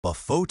A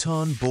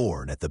photon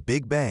born at the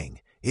Big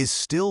Bang is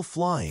still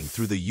flying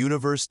through the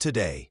universe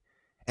today.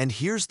 And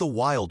here's the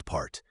wild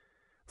part.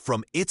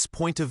 From its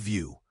point of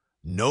view,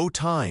 no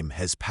time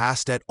has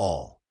passed at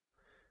all.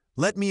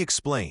 Let me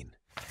explain.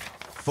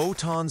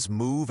 Photons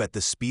move at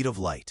the speed of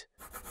light.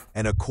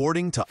 And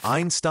according to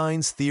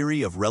Einstein's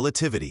theory of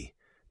relativity,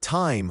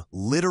 time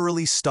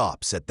literally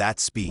stops at that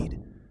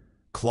speed.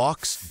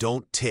 Clocks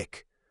don't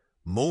tick.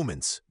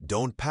 Moments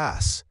don't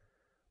pass.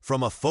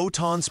 From a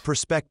photon's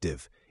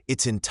perspective,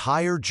 its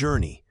entire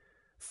journey,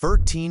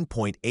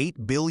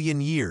 13.8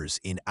 billion years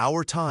in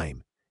our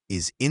time,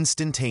 is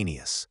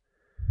instantaneous.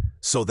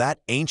 So that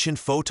ancient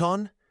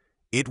photon,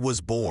 it was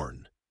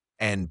born,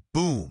 and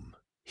boom,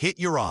 hit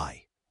your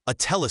eye, a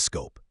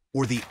telescope,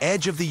 or the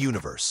edge of the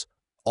universe,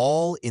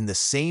 all in the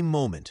same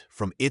moment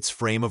from its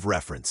frame of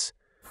reference.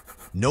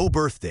 No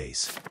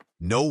birthdays,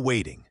 no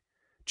waiting,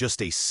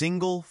 just a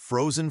single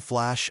frozen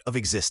flash of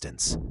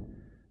existence.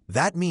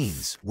 That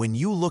means when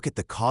you look at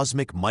the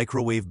cosmic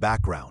microwave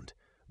background,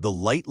 the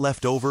light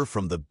left over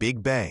from the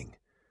Big Bang,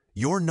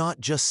 you're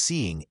not just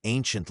seeing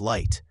ancient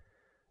light.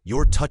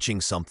 You're touching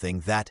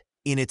something that,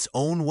 in its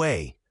own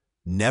way,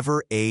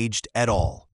 never aged at all.